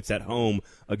 24 points at home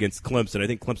against Clemson. I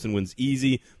think Clemson wins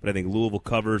easy, but I think Louisville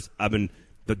covers.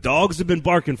 The dogs have been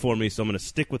barking for me, so I'm going to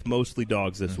stick with mostly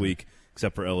dogs this week,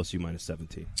 except for LSU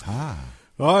 -17.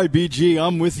 All right, BG,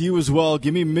 I'm with you as well.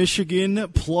 Give me Michigan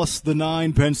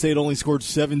 +9. Penn State only scored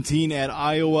 17 at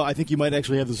Iowa. I think you might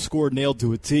actually have the score nailed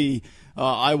to a T.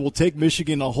 I will take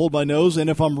Michigan. I'll hold my nose, and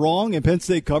if I'm wrong and Penn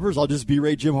State covers, I'll just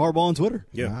berate Jim Harbaugh on Twitter.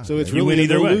 Yeah. So it's You really win a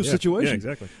either way. no-lose Yeah. situation.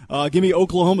 Yeah, exactly. Give me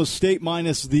Oklahoma State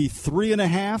minus the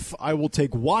 3.5. I will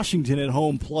take Washington at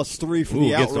home +3 for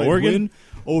the against outright Oregon? win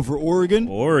over Oregon.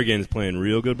 Oregon's playing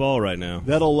real good ball right now.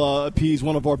 That'll appease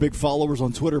one of our big followers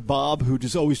on Twitter, Bob, who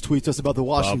just always tweets us about the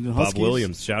Washington Huskies. Bob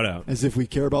Williams, shout out. As if we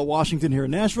care about Washington here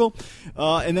in Nashville.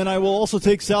 And then I will also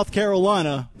take South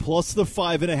Carolina plus the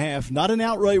 5.5. Not an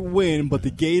outright win, but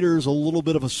the Gators a little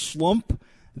bit of a slump.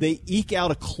 They eke out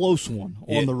a close one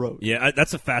on the road. Yeah,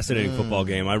 that's a fascinating football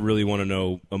game. I really want to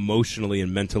know emotionally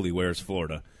and mentally where's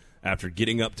Florida. After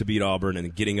getting up to beat Auburn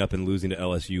and getting up and losing to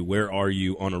LSU, where are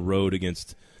you on a road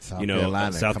against South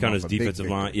Carolina's defensive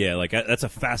line? Yeah, that's a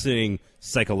fascinating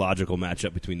psychological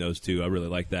matchup between those two. I really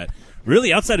like that.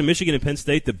 Really, outside of Michigan and Penn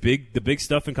State, the big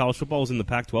stuff in college football is in the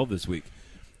Pac-12 this week.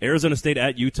 Arizona State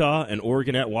at Utah and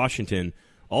Oregon at Washington.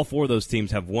 All four of those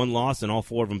teams have one loss, and all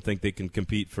four of them think they can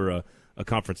compete for a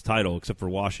conference title, except for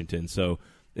Washington. So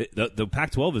the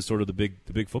Pac-12 is sort of the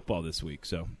big football this week.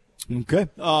 So. Okay.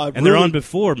 And they're on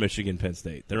before Michigan, Penn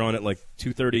State. They're on at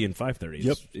 2:30 and 5:30.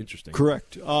 Yep. It's interesting.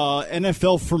 Correct.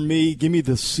 NFL for me, give me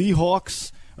the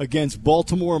Seahawks against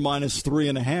Baltimore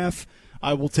 -3.5.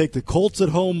 I will take the Colts at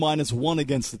home -1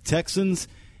 against the Texans.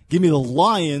 Give me the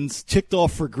Lions, ticked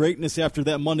off for greatness after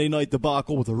that Monday night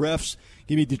debacle with the refs.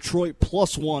 Give me Detroit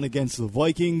 +1 against the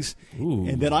Vikings. Ooh.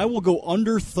 And then I will go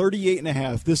under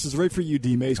 38.5. This is right for you,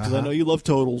 D-Mace, because I know you love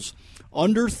totals.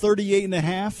 Under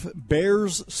 38.5,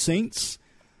 Bears, Saints.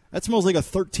 That smells like a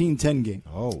 13-10 game.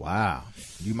 Oh, wow.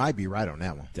 You might be right on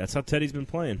that one. That's how Teddy's been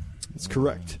playing. That's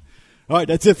correct. All right,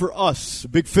 that's it for us.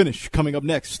 Big Finish coming up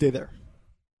next. Stay there.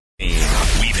 We've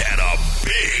had a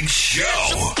big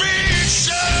show.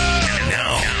 And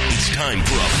now it's time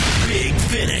for a big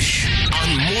finish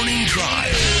on Morning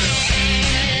Drive.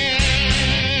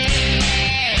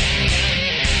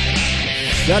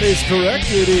 That is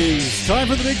correct. It is time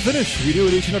for the Big Finish. We do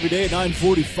it each and every day at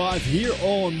 9:45 here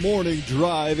on Morning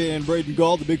Drive. And Braden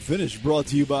Gall, the Big Finish, brought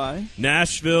to you by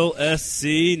Nashville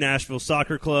SC, Nashville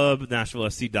Soccer Club.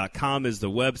 NashvilleSC.com is the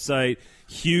website.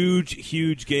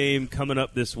 Huge game coming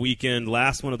up this weekend.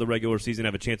 Last one of the regular season.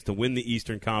 Have a chance to win the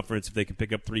Eastern Conference if they can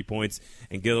pick up 3 points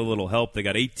and get a little help. They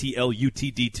got ATL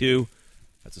UTD2.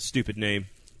 That's a stupid name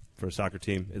for a soccer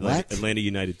team. What? Atlanta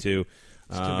United 2.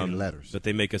 Too many letters. But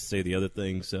they make us say the other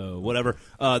thing, so whatever.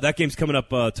 That game's coming up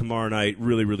tomorrow night.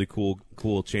 Really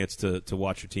cool chance to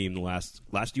watch your team the last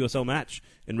USL match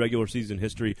in regular season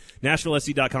history.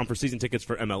 NashvilleSC.com for season tickets,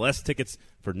 for MLS tickets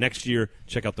for next year.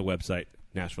 Check out the website,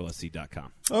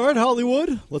 NashvilleSC.com. All right,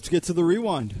 Hollywood, let's get to the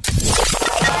rewind.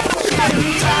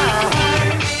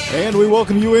 And we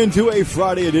welcome you into a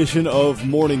Friday edition of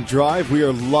Morning Drive. We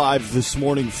are live this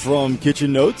morning from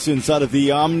Kitchen Notes inside of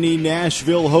the Omni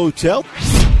Nashville Hotel.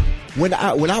 When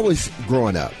I was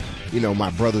growing up, my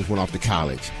brothers went off to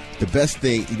college. The best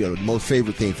thing, the most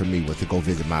favorite thing for me was to go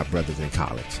visit my brothers in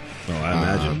college. Oh, I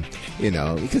imagine.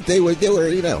 Because they were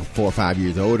 4 or 5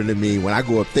 years older than me. When I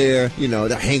go up there,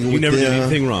 they're hanging with them. You never did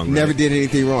anything wrong, right? Never did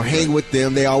anything wrong. Hang with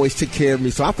them. They always took care of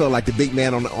me. So I felt like the big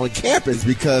man on campus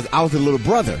because I was a little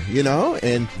brother,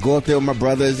 and go up there with my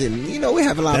brothers and, we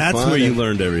have a lot of fun. That's where you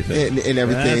learned everything. And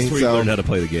everything. That's where you learned how to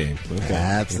play the game. Okay.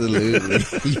 Absolutely.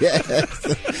 Yes.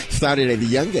 Started at a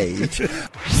young age.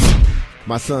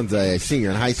 My son's a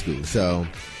senior in high school. So,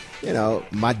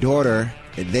 my daughter,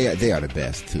 they are the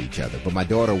best to each other. But my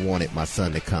daughter wanted my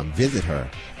son to come visit her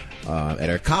at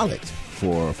her college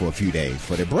for a few days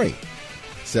for their break.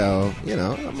 So,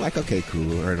 I'm like, okay,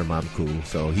 cool. Her and her mom, cool.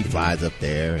 So he flies up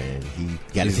there, and he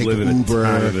got to take the Uber.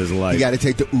 Time of his life. He got to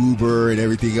take the Uber and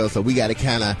everything else. So we got to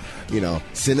kind of,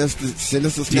 send us a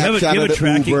snapshot of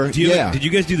the Uber. Did you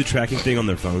guys do the tracking thing on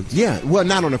their phones? Yeah. Well,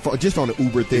 not on the phone, just on the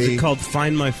Uber thing. Is it called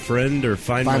Find My Friend or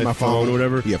Find My Phone or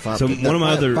whatever? Yeah. One of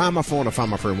my other Find My Phone or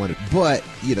Find My Friend. But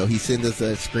he sends us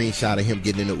a screenshot of him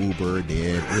getting in the Uber, and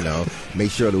then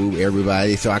make sure the Uber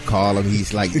everybody. So I call him.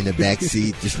 He's like in the back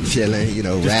seat, just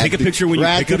chilling. Just take a picture when you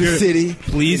pick up the your city.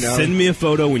 Please send me a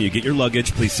photo when you get your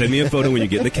luggage. Please send me a photo when you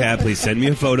get in the cab. Please send me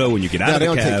a photo when you get out of the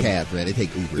cab. They don't take cabs, man. They take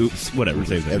Ubers. Oops, whatever.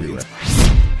 Save that everywhere.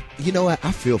 You know what?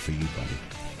 I feel for you, buddy.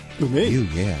 Who, me? You,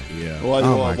 yeah.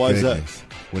 Why is that?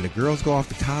 When the girls go off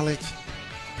to college,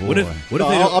 boy. What if they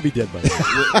don't, I'll be dead by then.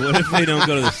 what if they don't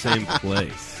go to the same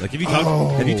place? Like, have you talked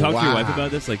to your wife about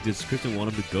this? Like, does Kristen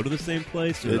want them to go to the same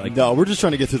place? Or like, no, we're just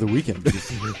trying to get through the weekend.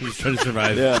 He's trying to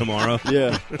survive tomorrow.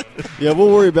 Yeah,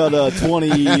 we'll worry about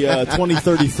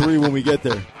 2033 when we get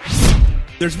there.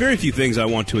 There's very few things I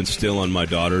want to instill on my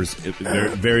daughters very,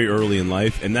 very early in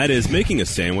life, and that is making a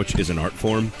sandwich is an art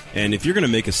form. And if you're going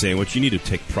to make a sandwich, you need to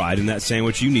take pride in that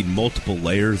sandwich. You need multiple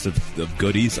layers of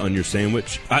goodies on your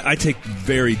sandwich. I take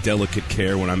very delicate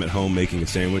care when I'm at home making a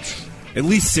sandwich. At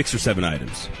least 6 or 7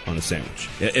 items on a sandwich.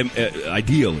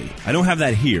 Ideally. I don't have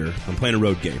that here. I'm playing a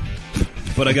road game.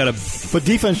 But I got a. But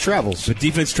defense travels. And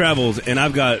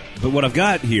But what I've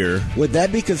got here. Would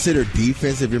that be considered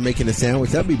defense if you're making a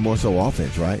sandwich? That'd be more so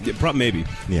offense, right? Yeah, maybe.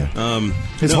 Yeah.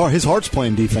 His heart's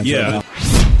playing defense right now.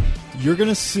 You're going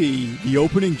to see the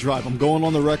opening drive. I'm going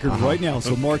on the record right now.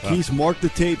 So, Marquise, mark the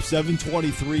tape,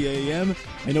 7:23 a.m.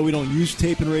 I know we don't use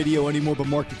tape in radio anymore, but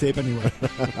mark the tape anyway.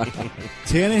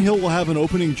 Tannehill will have an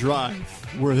opening drive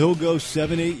where he'll go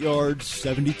 7-8 yards,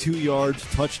 72 yards,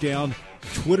 touchdown.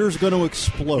 Twitter's going to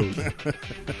explode.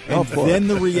 And then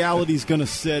the reality's going to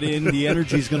set in, the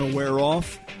energy's going to wear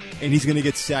off, and he's going to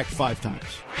get sacked 5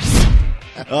 times.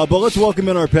 But let's welcome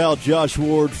in our pal Josh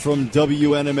Ward from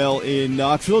WNML in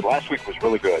Knoxville. Last week was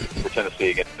really good for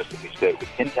Tennessee against Mississippi State with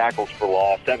 10 tackles for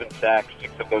loss, 7 sacks,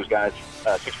 6 of those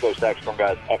sacks from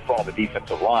guys up front on the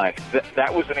defensive line.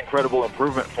 That was an incredible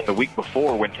improvement from the week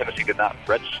before when Tennessee did not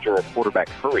register a quarterback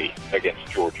hurry against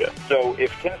Georgia. So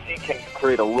if Tennessee can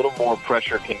create a little more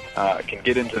pressure, can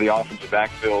get into the offensive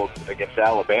backfield against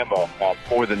Alabama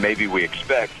more than maybe we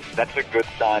expect, that's a good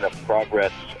sign of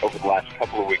progress over the last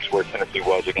couple of weeks where Tennessee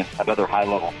was against another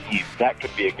high-level team. That could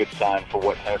be a good sign for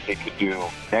what Tennessee could do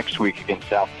next week against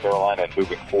South Carolina and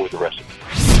moving forward the rest of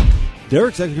the season.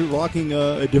 Derek's actually rocking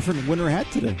a different winter hat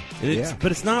today.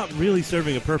 But it's not really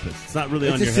serving a purpose. It's not really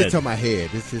on your head. It just sits on my head.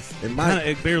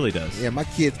 It barely does. Yeah, my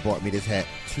kids bought me this hat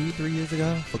 2-3 years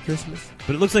ago for Christmas.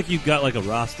 But it looks like you've got like a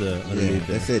Rasta underneath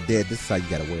it. They said, Dad, this is how you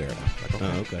got to wear it. Like,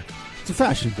 okay. It's a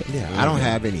fashion thing. Yeah, I don't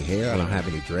have any hair. I don't have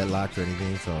any dreadlocks or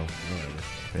anything, so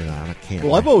I can't.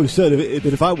 Well, I've always said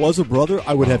that if I was a brother,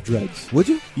 I would have dreads. Would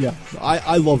you? Yeah.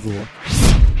 I love the look.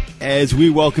 As we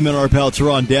welcome in our pal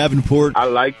Teron Davenport. I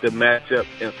like the matchup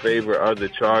in favor of the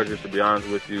Chargers, to be honest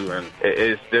with you, and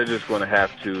they're just going to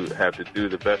have to do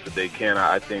the best that they can.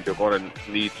 I think they're going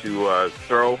to need to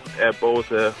throw at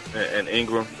Bosa and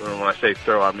Ingram. And when I say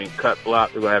throw, I mean cut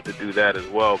block. They're going to have to do that as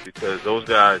well because those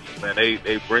guys, man,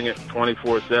 they bring it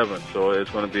 24/7. So it's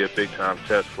going to be a big time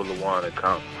test for Lewan and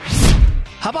Conklin.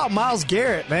 How about Myles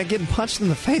Garrett, man, getting punched in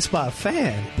the face by a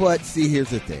fan? But see,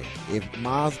 here's the thing. If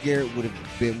Myles Garrett would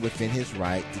have been within his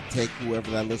right to take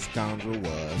whoever that little scoundrel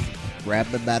was, grab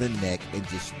him by the neck, and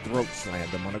just throat slammed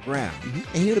him on the ground, and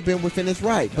he would have been within his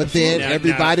right. But then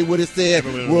everybody would have said,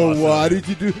 well, why did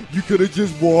you do? You could have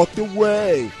just walked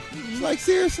away. It's like,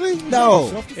 seriously?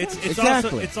 No.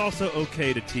 It's also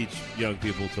okay to teach young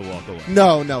people to walk away.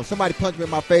 No. Somebody punched me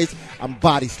in my face, I'm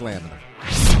body slamming them.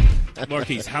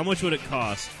 Marquise, how much would it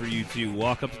cost for you to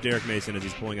walk up to Derek Mason as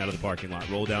he's pulling out of the parking lot,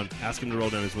 ask him to roll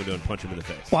down his window and punch him in the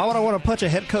face? Why would I want to punch a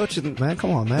head coach? Man,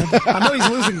 come on, man. I know he's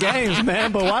losing games,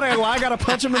 man, but why I got to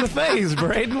punch him in the face,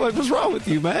 Braden? What's wrong with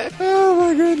you, man? Oh,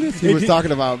 my goodness. He was talking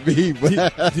about me.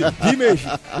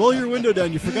 D-Mason, roll your window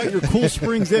down. You forgot your Cool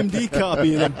Springs MD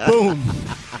copy, and then boom.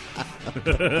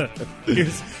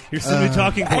 Here's some new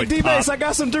talking points. Hey, D-Base, I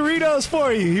got some Doritos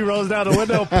for you. He rolls down the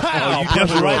window, pow,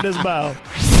 punch right in his mouth.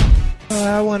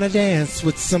 I want to dance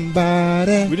with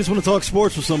somebody. We just want to talk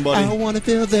sports with somebody. I want to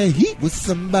feel the heat with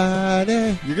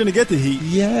somebody. You're going to get the heat.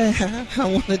 Yeah, I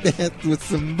want to dance with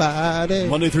somebody.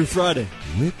 Monday through Friday.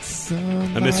 With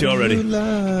somebody I miss you already. who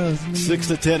loves me. 6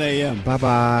 to 10 a.m.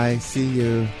 Bye-bye. See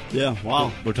you. Yeah,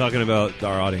 wow. We're talking about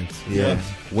our audience. Yeah.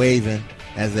 Waving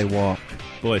as they walk.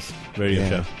 Boys, radio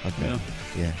show. Okay.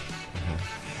 Yeah.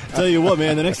 Tell you what,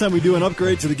 man, the next time we do an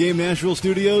upgrade to the Game Nashville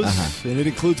studios, and it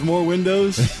includes more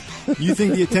windows, you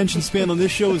think the attention span on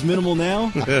this show is minimal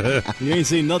now? You ain't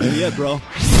seen nothing yet, bro.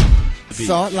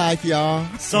 Salt Life, y'all.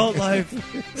 Salt Life.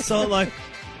 Salt Life.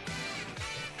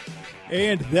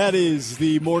 And that is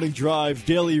the Morning Drive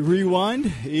Daily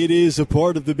Rewind. It is a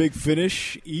part of the Big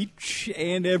Finish each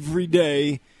and every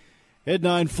day at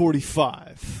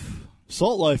 9:45.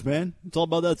 Salt life, man. It's all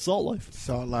about that salt life.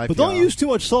 Salt life, but don't use too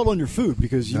much salt on your food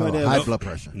because you might have high blood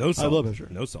pressure. No salt. High blood pressure.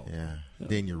 No salt. Yeah.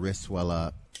 Then your wrists swell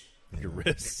up. Your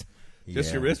wrists.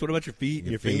 Just your wrists? What about your feet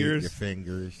and your fingers? Your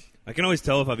fingers. I can always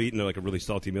tell if I've eaten like a really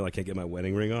salty meal. I can't get my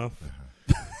wedding ring off.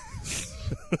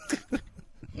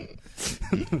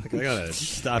 Like, I gotta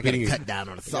stop eating. Cut down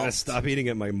on the salt. I gotta stop eating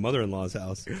at my mother-in-law's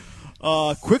house.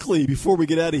 Quickly, before we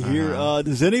get out of here,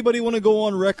 does anybody want to go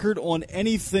on record on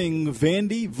anything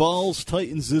Vandy, Vols,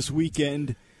 Titans this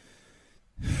weekend?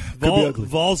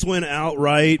 Vols win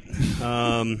outright.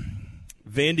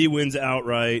 Vandy wins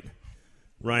outright.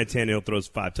 Ryan Tannehill throws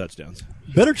 5 touchdowns.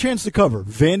 Better chance to cover.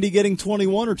 Vandy getting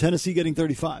 21 or Tennessee getting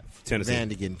 35? Tennessee.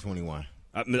 Vandy getting 21.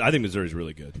 I think Missouri's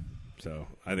really good. So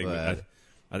I think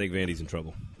Vandy's in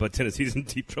trouble. But Tennessee's in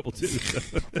deep trouble, too.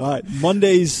 So. All right.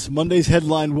 Monday's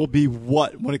headline will be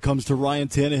what when it comes to Ryan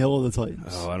Tannehill and the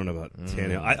Titans? Oh, I don't know about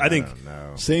Tannehill. I think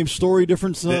same story,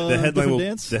 different the headline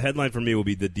dance? The headline for me will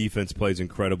be the defense plays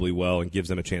incredibly well and gives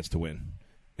them a chance to win.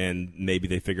 And maybe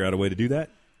they figure out a way to do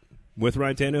that with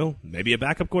Ryan Tannehill. Maybe a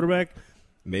backup quarterback.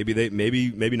 Maybe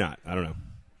not. I don't know.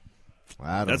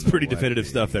 That's pretty definitive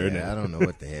stuff there, isn't it? I don't know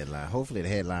what the headline. Hopefully the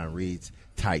headline reads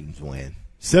Titans win.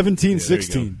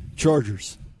 17-16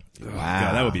 Chargers. Wow,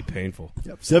 God, that would be painful.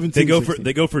 Yep, 17-16.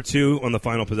 They go for 2 on the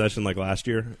final possession like last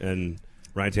year, and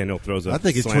Ryan Tannehill throws a I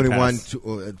think it's slant 21. pass.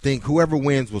 I think whoever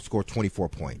wins will score 24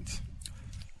 points.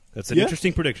 That's an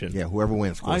interesting prediction. Yeah, whoever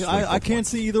wins scores 24 I can't points.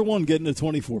 see either one getting to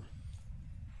 24.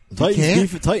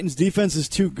 Can't? Titans defense is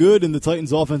too good, and the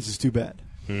Titans offense is too bad.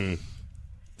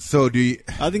 So do you?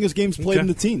 I think this game's played in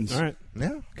the teens. All right.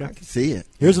 Yeah, I can see it.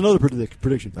 Here's another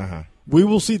prediction. Uh-huh. We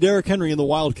will see Derrick Henry in the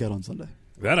Wildcat on Sunday.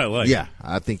 That I like. Yeah,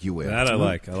 I think you will. That I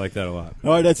like. I like that a lot.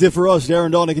 All right, that's it for us.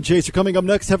 Darren Donick and Chaser coming up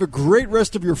next. Have a great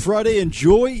rest of your Friday.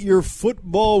 Enjoy your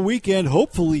football weekend.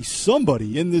 Hopefully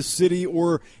somebody in this city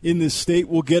or in this state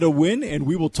will get a win, and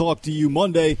we will talk to you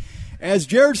Monday. As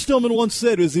Jared Stillman once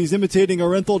said as he's imitating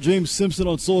Arenthal James Simpson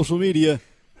on social media,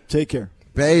 take care.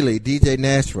 Bailey, DJ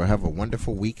Nashville, have a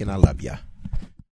wonderful week, and I love ya.